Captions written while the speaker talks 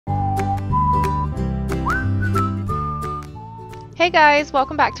Hey guys,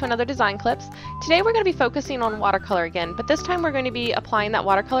 welcome back to another Design Clips. Today we're going to be focusing on watercolor again, but this time we're going to be applying that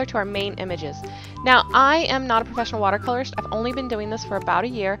watercolor to our main images. Now, I am not a professional watercolorist. I've only been doing this for about a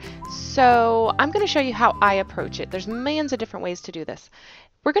year, so I'm going to show you how I approach it. There's millions of different ways to do this.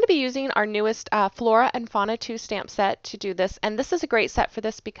 We're going to be using our newest Flora and Fauna 2 stamp set to do this, and this is a great set for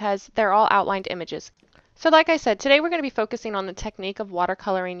this because they're all outlined images. So like I said, today we're going to be focusing on the technique of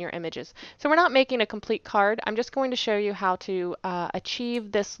watercoloring your images. So we're not making a complete card. I'm just going to show you how to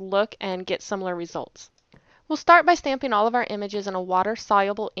achieve this look and get similar results. We'll start by stamping all of our images in a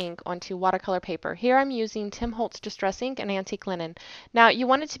water-soluble ink onto watercolor paper. Here I'm using Tim Holtz Distress ink and antique linen. Now you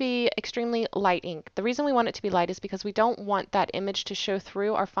want it to be extremely light ink. The reason we want it to be light is because we don't want that image to show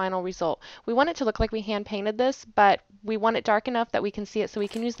through our final result. We want it to look like we hand painted this, but we want it dark enough that we can see it so we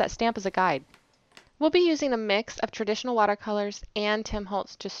can use that stamp as a guide. We'll be using a mix of traditional watercolors and Tim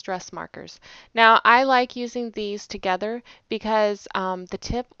Holtz Distress Markers. Now, I like using these together because the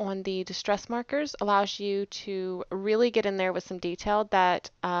tip on the Distress Markers allows you to really get in there with some detail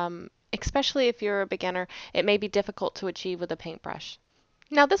that, especially if you're a beginner, it may be difficult to achieve with a paintbrush.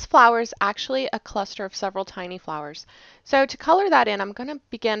 Now this flower is actually a cluster of several tiny flowers. So to color that in, I'm going to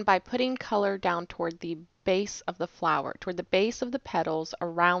begin by putting color down toward the base of the flower, toward the base of the petals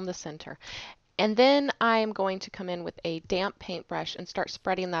around the center. And then I'm going to come in with a damp paintbrush and start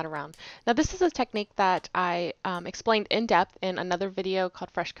spreading that around. Now this is a technique that I explained in depth in another video called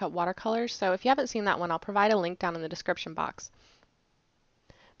Fresh Cut Watercolors. So if you haven't seen that one, I'll provide a link down in the description box.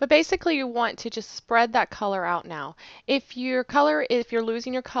 But basically you want to just spread that color out now. If you're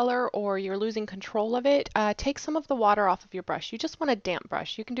losing your color or you're losing control of it, take some of the water off of your brush. You just want a damp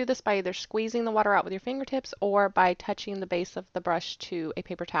brush. You can do this by either squeezing the water out with your fingertips or by touching the base of the brush to a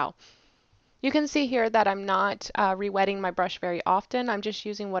paper towel. You can see here that I'm not re-wetting my brush very often. I'm just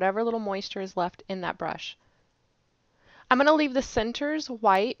using whatever little moisture is left in that brush. I'm going to leave the centers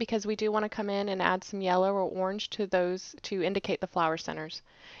white because we do want to come in and add some yellow or orange to those to indicate the flower centers.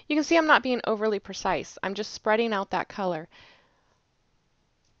 You can see I'm not being overly precise. I'm just spreading out that color.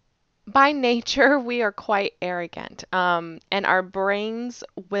 By nature, we are quite arrogant, and our brains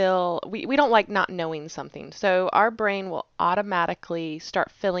we don't like not knowing something. So our brain will automatically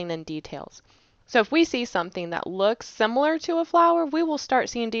start filling in details. So if we see something that looks similar to a flower, we will start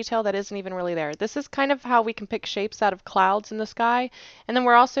seeing detail that isn't even really there. This is kind of how we can pick shapes out of clouds in the sky. And then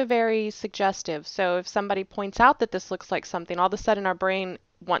we're also very suggestive. So if somebody points out that this looks like something, all of a sudden our brain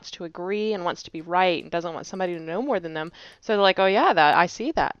wants to agree and wants to be right and doesn't want somebody to know more than them. So they're like, oh yeah, I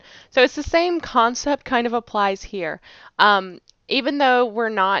see that. So it's the same concept kind of applies here. Even though we're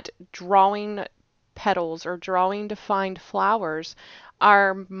not drawing petals or drawing defined flowers,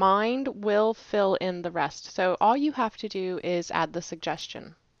 our mind will fill in the rest. So all you have to do is add the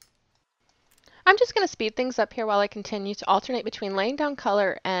suggestion. I'm just going to speed things up here while I continue to alternate between laying down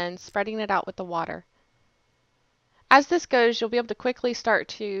color and spreading it out with the water. As this goes, you'll be able to quickly start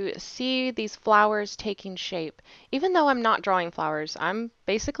to see these flowers taking shape. Even though I'm not drawing flowers, I'm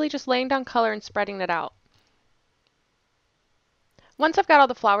basically just laying down color and spreading it out. Once I've got all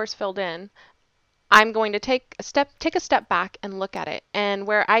the flowers filled in, I'm going to take a step back and look at it. And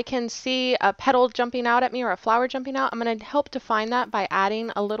where I can see a petal jumping out at me or a flower jumping out, I'm going to help define that by adding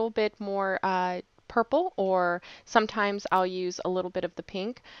a little bit more purple, or sometimes I'll use a little bit of the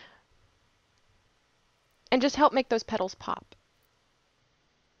pink, and just help make those petals pop.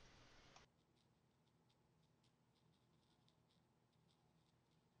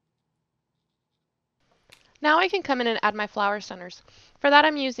 Now I can come in and add my flower centers. For that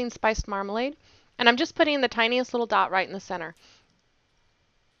I'm using spiced marmalade, and I'm just putting the tiniest little dot right in the center.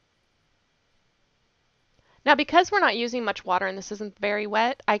 Now because we're not using much water and this isn't very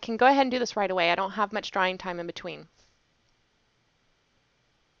wet, I can go ahead and do this right away. I don't have much drying time in between.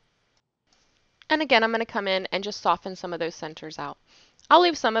 And again, I'm going to come in and just soften some of those centers out. I'll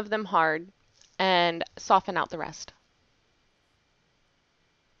leave some of them hard and soften out the rest.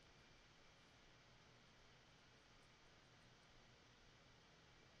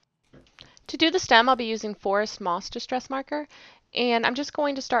 To do the stem, I'll be using Forest Moss Distress Marker, and I'm just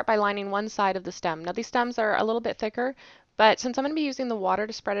going to start by lining one side of the stem. Now these stems are a little bit thicker, but since I'm going to be using the water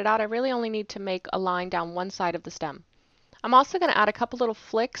to spread it out, I really only need to make a line down one side of the stem. I'm also going to add a couple little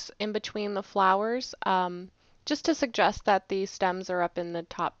flicks in between the flowers, just to suggest that the stems are up in the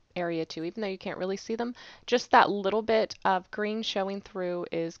top area too, even though you can't really see them. Just that little bit of green showing through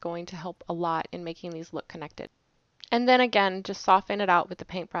is going to help a lot in making these look connected. And then again, just soften it out with the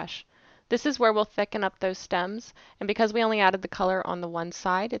paintbrush. This is where we'll thicken up those stems, and because we only added the color on the one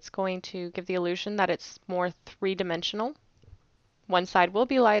side, it's going to give the illusion that it's more three-dimensional. One side will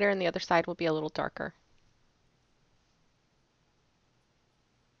be lighter and the other side will be a little darker.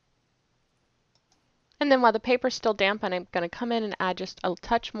 And then while the paper's still damp, I'm going to come in and add just a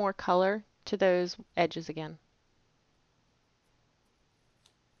touch more color to those edges again.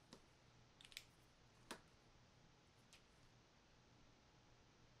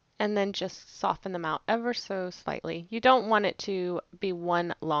 And then just soften them out ever so slightly. You don't want it to be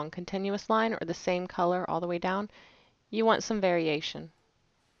one long continuous line or the same color all the way down. You want some variation.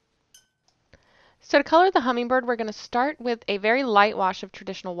 So to color the hummingbird, we're going to start with a very light wash of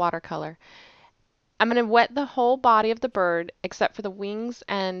traditional watercolor. I'm going to wet the whole body of the bird except for the wings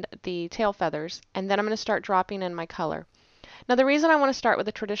and the tail feathers, and then I'm going to start dropping in my color. Now the reason I want to start with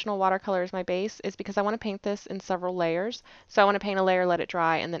the traditional watercolor as my base is because I want to paint this in several layers. So I want to paint a layer, let it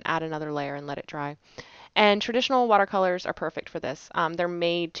dry, and then add another layer and let it dry. And traditional watercolors are perfect for this. They're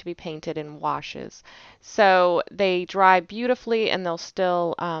made to be painted in washes. So they dry beautifully and they'll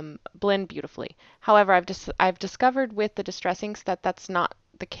still blend beautifully. However, I've discovered with the distress inks that that's not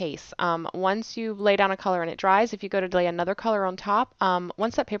the case. Once you lay down a color and it dries, if you go to lay another color on top,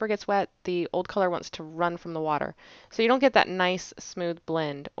 once that paper gets wet, the old color wants to run from the water. So you don't get that nice smooth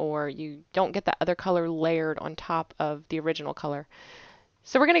blend, or you don't get that other color layered on top of the original color.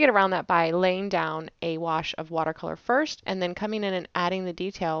 So we're going to get around that by laying down a wash of watercolor first and then coming in and adding the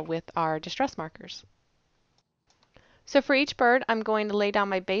detail with our distress markers. So for each bird, I'm going to lay down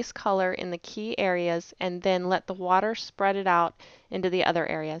my base color in the key areas and then let the water spread it out into the other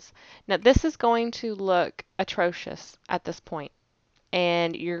areas. Now this is going to look atrocious at this point,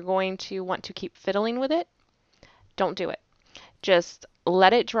 and you're going to want to keep fiddling with it. Don't do it. Just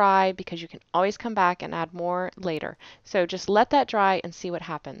let it dry because you can always come back and add more later. So just let that dry and see what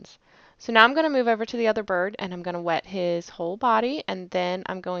happens. So now I'm going to move over to the other bird and I'm going to wet his whole body, and then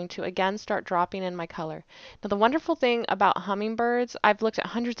I'm going to again start dropping in my color. Now the wonderful thing about hummingbirds, I've looked at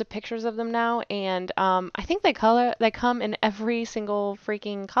hundreds of pictures of them now, and I think they come in every single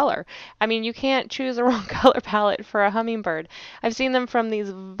freaking color. I mean, you can't choose a wrong color palette for a hummingbird. I've seen them from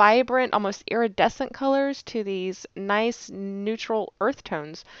these vibrant, almost iridescent colors to these nice neutral earth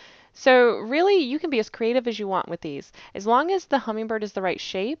tones. So really, you can be as creative as you want with these. As long as the hummingbird is the right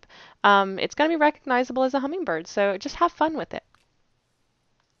shape, it's going to be recognizable as a hummingbird. So just have fun with it.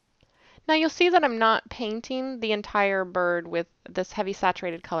 Now you'll see that I'm not painting the entire bird with this heavy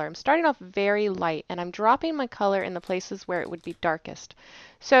saturated color. I'm starting off very light and I'm dropping my color in the places where it would be darkest.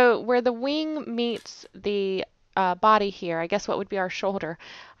 So where the wing meets the body here, I guess what would be our shoulder,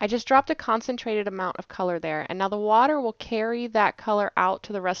 I just dropped a concentrated amount of color there, and now the water will carry that color out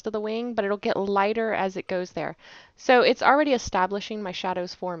to the rest of the wing, but it'll get lighter as it goes there. So it's already establishing my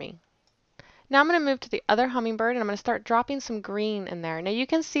shadows for me. Now I'm going to move to the other hummingbird and I'm going to start dropping some green in there. Now you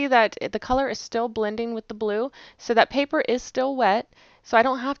can see that the color is still blending with the blue, so that paper is still wet. So I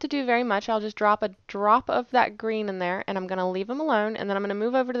don't have to do very much. I'll just drop a drop of that green in there and I'm going to leave them alone. And then I'm going to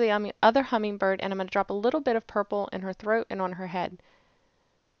move over to the other hummingbird and I'm going to drop a little bit of purple in her throat and on her head.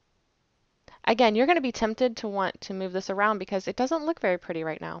 Again, you're going to be tempted to want to move this around because it doesn't look very pretty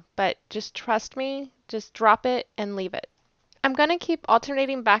right now. But just trust me, just drop it and leave it. I'm going to keep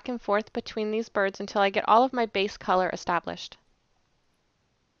alternating back and forth between these birds until I get all of my base color established.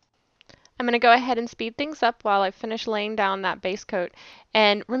 I'm going to go ahead and speed things up while I finish laying down that base coat.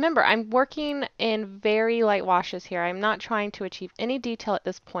 And remember, I'm working in very light washes here. I'm not trying to achieve any detail at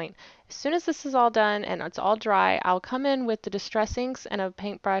this point. As soon as this is all done and it's all dry, I'll come in with the distress inks and a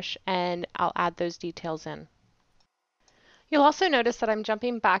paintbrush and I'll add those details in. You'll also notice that I'm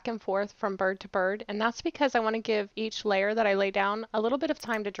jumping back and forth from bird to bird, and that's because I want to give each layer that I lay down a little bit of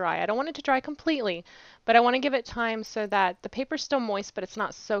time to dry. I don't want it to dry completely, but I want to give it time so that the paper's still moist, but it's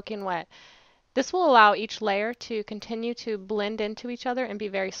not soaking wet. This will allow each layer to continue to blend into each other and be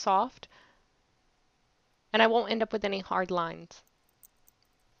very soft, and I won't end up with any hard lines.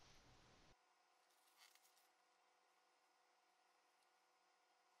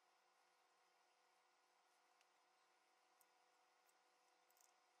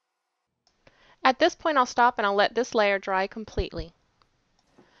 At this point, I'll stop and I'll let this layer dry completely.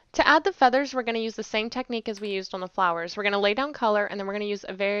 To add the feathers, we're going to use the same technique as we used on the flowers. We're going to lay down color and then we're going to use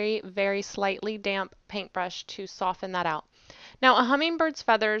a very, very slightly damp paintbrush to soften that out. Now, a hummingbird's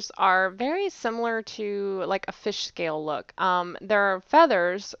feathers are very similar to like a fish scale look. They're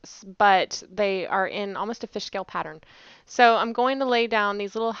feathers, but they are in almost a fish scale pattern. So I'm going to lay down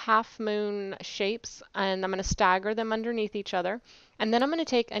these little half moon shapes and I'm going to stagger them underneath each other. And then I'm going to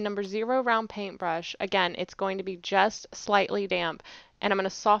take a number 0 round paintbrush. Again, it's going to be just slightly damp. And I'm going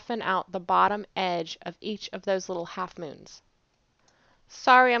to soften out the bottom edge of each of those little half moons.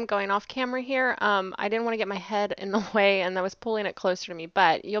 Sorry, I'm going off camera here. I didn't want to get my head in the way and I was pulling it closer to me,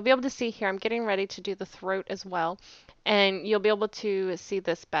 but you'll be able to see here I'm getting ready to do the throat as well, and you'll be able to see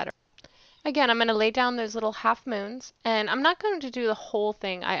this better. Again, I'm going to lay down those little half moons, and I'm not going to do the whole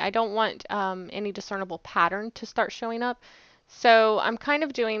thing. I don't want any discernible pattern to start showing up. So I'm kind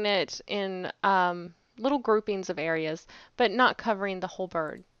of doing it in little groupings of areas, but not covering the whole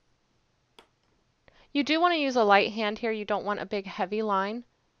bird. You do want to use a light hand here. You don't want a big heavy line.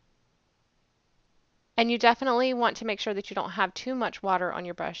 And you definitely want to make sure that you don't have too much water on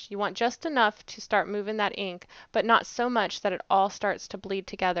your brush. You want just enough to start moving that ink, but not so much that it all starts to bleed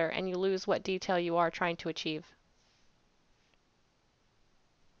together and you lose what detail you are trying to achieve.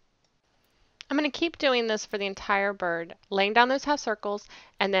 I'm going to keep doing this for the entire bird, laying down those half circles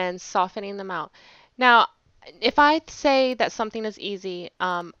and then softening them out. Now, if I say that something is easy,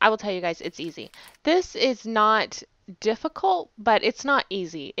 I will tell you guys it's easy. This is not difficult, but it's not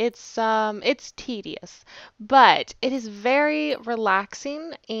easy. It's tedious, but it is very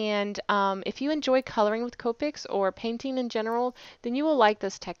relaxing. And if you enjoy coloring with Copics or painting in general, then you will like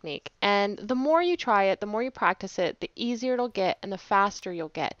this technique. And the more you try it, the more you practice it, the easier it'll get and the faster you'll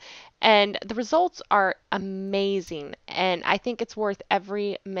get. And the results are amazing, and I think it's worth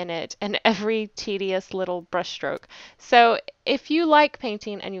every minute and every tedious little brush stroke. So if you like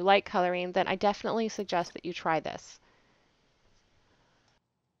painting and you like coloring, then I definitely suggest that you try this.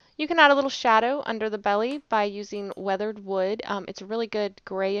 You can add a little shadow under the belly by using weathered wood. It's a really good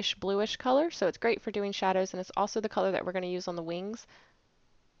grayish bluish color, so it's great for doing shadows, and it's also the color that we're going to use on the wings.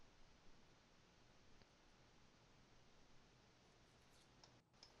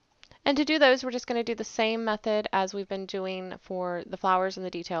 And to do those, we're just going to do the same method as we've been doing for the flowers and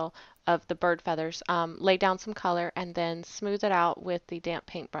the detail of the bird feathers. Lay down some color and then smooth it out with the damp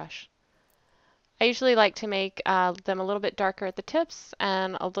paintbrush. I usually like to make them a little bit darker at the tips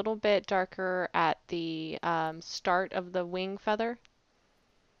and a little bit darker at the start of the wing feather,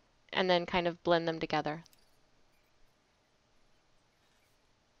 and then kind of blend them together.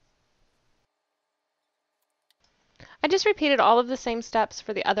 I just repeated all of the same steps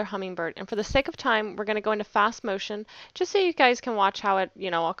for the other hummingbird, and for the sake of time, we're going to go into fast motion just so you guys can watch how it,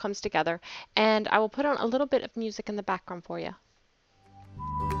 all comes together. And I will put on a little bit of music in the background for you.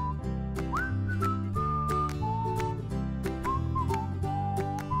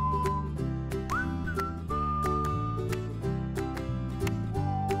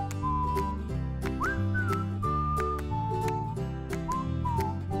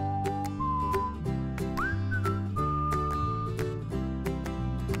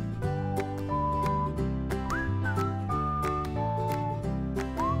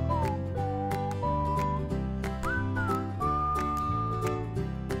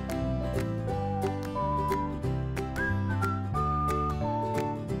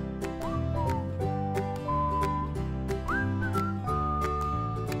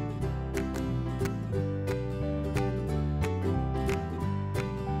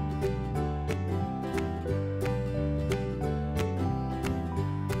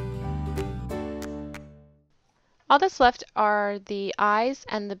 All that's left are the eyes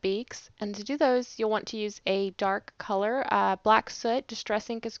and the beaks, and to do those you'll want to use a dark color. Black soot, distress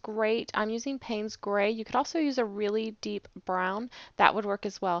ink is great. I'm using Payne's Gray. You could also use a really deep brown. That would work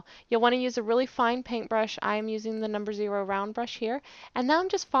as well. You'll want to use a really fine paintbrush. I am using the number 0 round brush here, and now I'm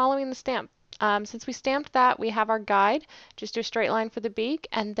just following the stamp. Since we stamped that, we have our guide. Just do a straight line for the beak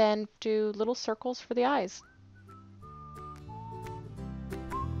and then do little circles for the eyes.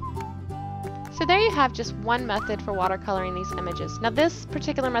 So there you have just one method for watercoloring these images. Now this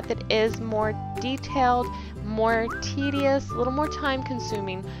particular method is more detailed, more tedious, a little more time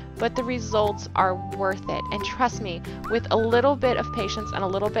consuming, but the results are worth it. And trust me, with a little bit of patience and a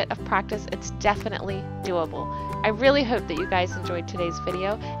little bit of practice, it's definitely doable. I really hope that you guys enjoyed today's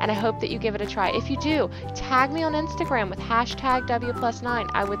video, and I hope that you give it a try. If you do, tag me on Instagram with hashtag W+9.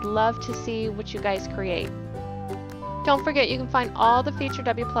 I would love to see what you guys create. Don't forget, you can find all the featured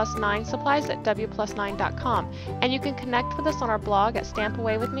W+9 supplies at W+9.com, and you can connect with us on our blog at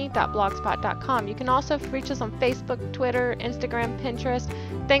stampawaywithme.blogspot.com. You can also reach us on Facebook, Twitter, Instagram, Pinterest.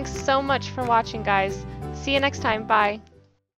 Thanks so much for watching, guys. See you next time. Bye.